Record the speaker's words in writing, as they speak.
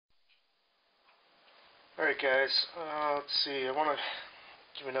Alright guys, let's see, I want to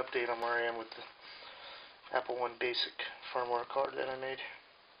give an update on where I am with the Apple One Basic firmware card that I made.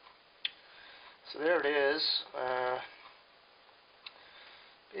 So there it is.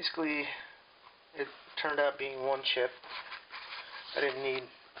 Basically, it turned out being one chip. I didn't need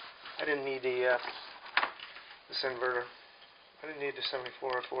this inverter. I didn't need the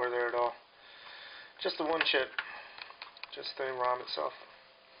 7404 there at all. Just the one chip, just the ROM itself.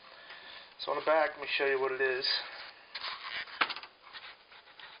 So on the back, let me show you what it is.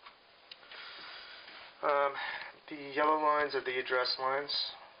 The yellow lines are the address lines,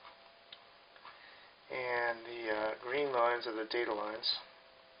 and the green lines are the data lines.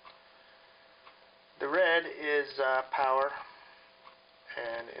 The red is power,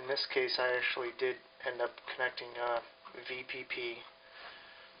 and in this case I actually did end up connecting VPP,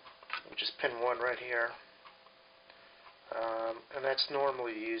 which is pin 1 right here. And that's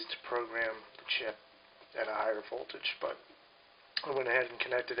normally used to program the chip at a higher voltage, but I went ahead and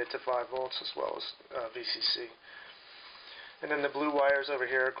connected it to 5 volts as well as VCC. And then the blue wires over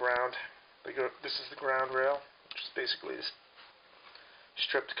here are ground. This is the ground rail, which is basically this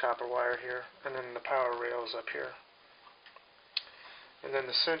stripped copper wire here, and then the power rail is up here. And then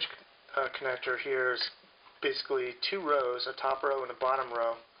the cinch connector here is basically 2 rows, a top row and a bottom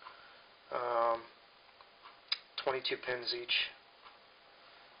row. 22 pins each,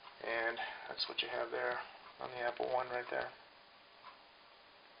 and that's what you have there on the Apple One right there.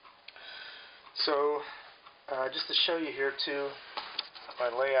 So just to show you here too my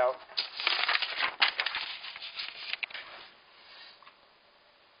layout,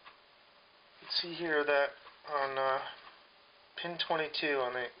 you can see here that on pin 22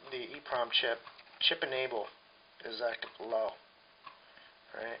 on the EEPROM chip enable is active low,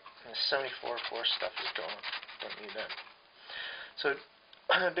 right? And the 7404 stuff is going. Don't need that. So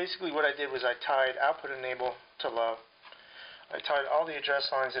basically what I did was I tied output enable to low. I tied all the address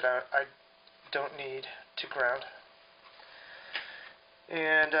lines that I don't need to ground.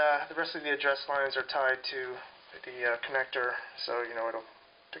 And the rest of the address lines are tied to the connector, so you know it'll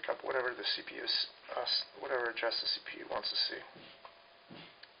pick up whatever the CPU, whatever address the CPU wants to see.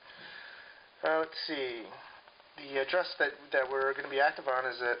 Let's see. The address that we're going to be active on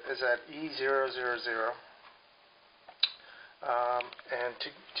is at E000. And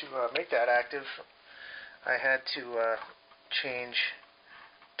to make that active, I had to change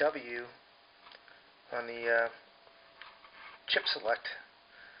W on the chip select.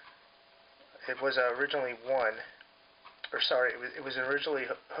 It was originally 1, or sorry, it was originally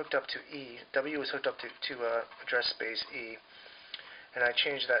hooked up to E. W was hooked up to address space E, and I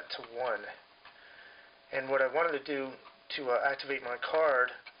changed that to 1. And what I wanted to do to activate my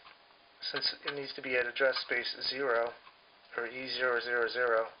card, since it needs to be at address space 0, or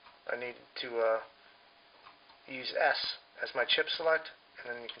E000, I need to use S as my chip select, and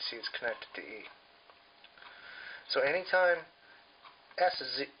then you can see it's connected to E. So anytime S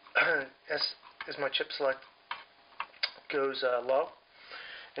is my chip select goes low,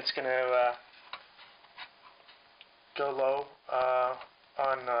 it's going to go low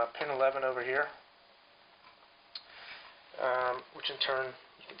on pin 11 over here, which in turn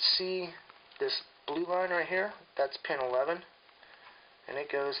you can see this blue line right here, that's pin 11, and it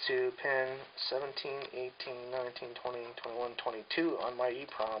goes to pin 17, 18, 19, 20, 21, 22 on my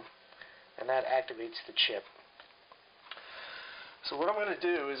EEPROM, and that activates the chip. So what I'm going to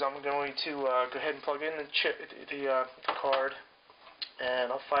do is I'm going to go ahead and plug in the chip, the card,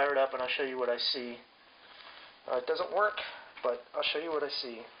 and I'll fire it up and I'll show you what I see. It doesn't work, but I'll show you what I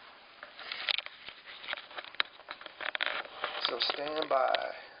see. So stand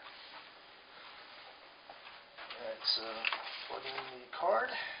by. Let's plug in the card.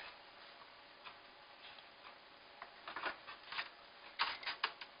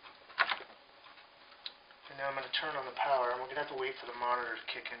 And now I'm going to turn on the power, and we're going to have to wait for the monitor to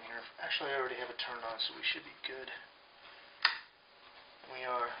kick in here. Actually, I already have it turned on, so we should be good. We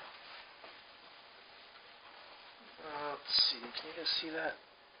are. Let's see, can you guys see that?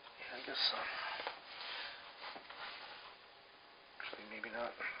 Yeah, I guess so. Actually, maybe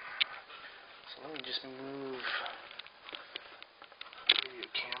not. So let me just move the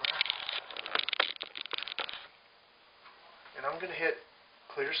camera. And I'm going to hit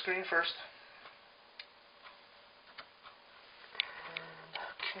clear screen first.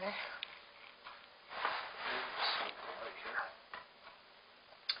 Okay. Oops, right here.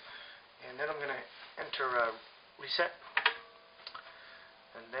 And then I'm going to enter reset.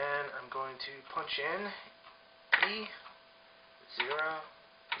 And then I'm going to punch in E000R.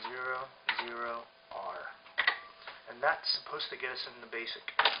 And that's supposed to get us in the basic.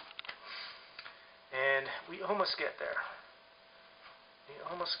 And we almost get there.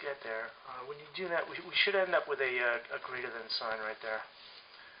 When you do that, we should end up with a greater than sign right there.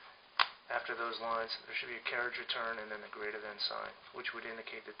 After those lines, there should be a carriage return and then a greater than sign, which would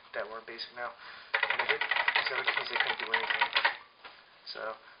indicate that we're in basic now. When I hit these other keys, I can't do anything.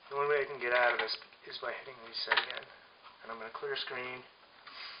 So the only way I can get out of this is by hitting reset again. And I'm going to clear screen,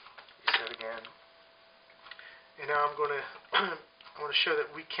 reset again. And now I'm going to I want to show that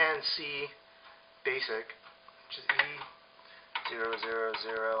we can see basic, which is E 0, 0,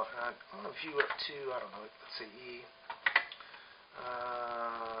 0. And I want to view it to, I don't know, let's say E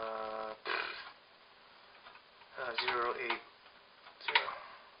 0, 8, 0.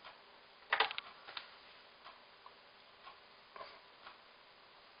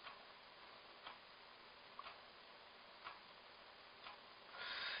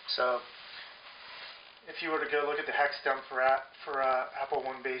 So, if you were to go look at the hex dump for Apple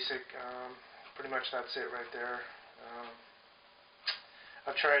I Basic, pretty much that's it right there.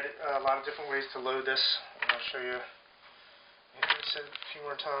 I've tried a lot of different ways to load this, and I'll show you. Reset a few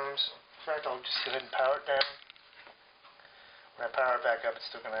more times. In fact, I'll just go ahead and power it down. When I power it back up, it's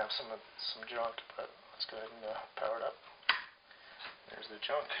still going to have some junk, but let's go ahead and power it up. There's the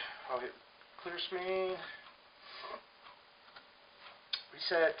junk. I'll hit clear screen,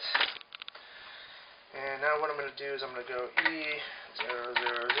 reset, and now what I'm going to do is I'm going to go E 0, 0,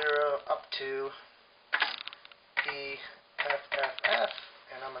 0 up to E F, F, F,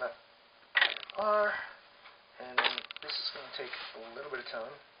 and I'm going to hit R, and then this is going to take a little bit of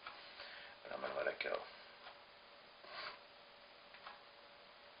time, but I'm going to let it go.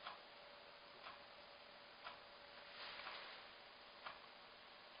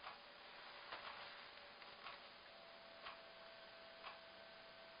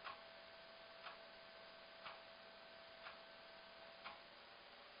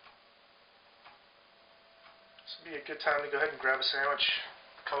 This would be a good time to go ahead and grab a sandwich,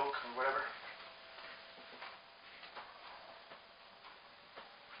 Coke, or whatever.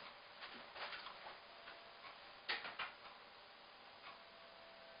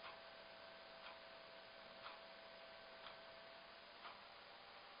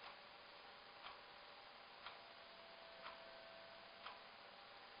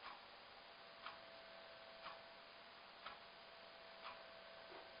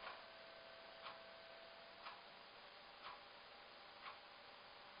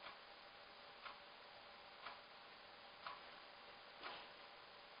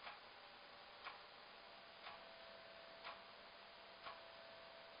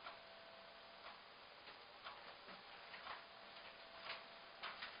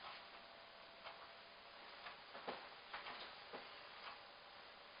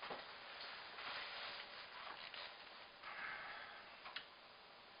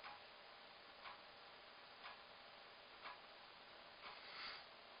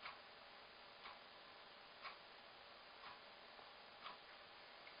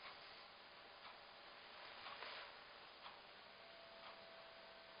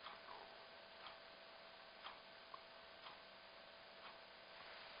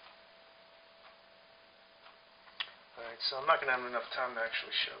 Alright, so I'm not going to have enough time to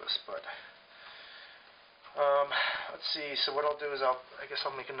actually show this, but let's see. So what I'll do is I guess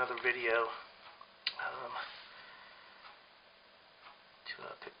I'll make another video to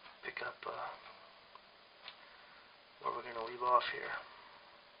pick up where we're going to leave off here.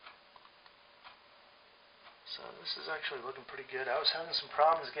 So this is actually looking pretty good. I was having some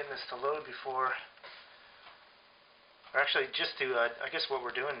problems getting this to load before. Or actually, just to, I guess what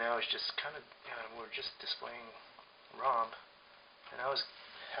we're doing now is just kind of, we're just displaying ROM, and I was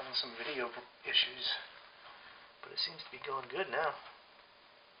having some video issues, but it seems to be going good now.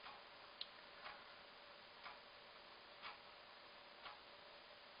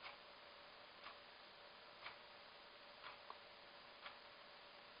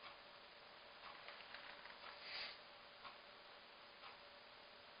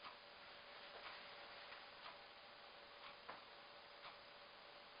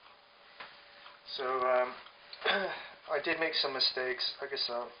 So I did make some mistakes. I guess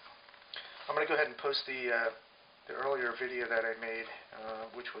I'm going to go ahead and post the earlier video that I made,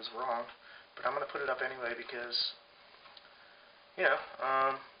 which was wrong, but I'm going to put it up anyway because,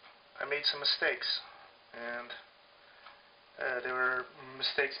 I made some mistakes, and there were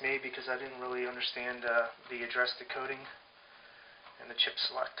mistakes made because I didn't really understand the address decoding and the chip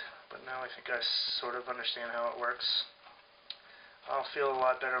select, but now I think I sort of understand how it works. I'll feel a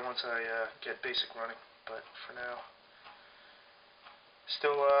lot better once I get basic running, but for now,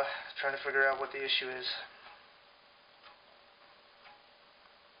 still trying to figure out what the issue is.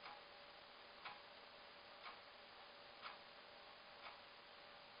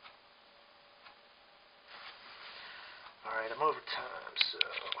 atom overtime, so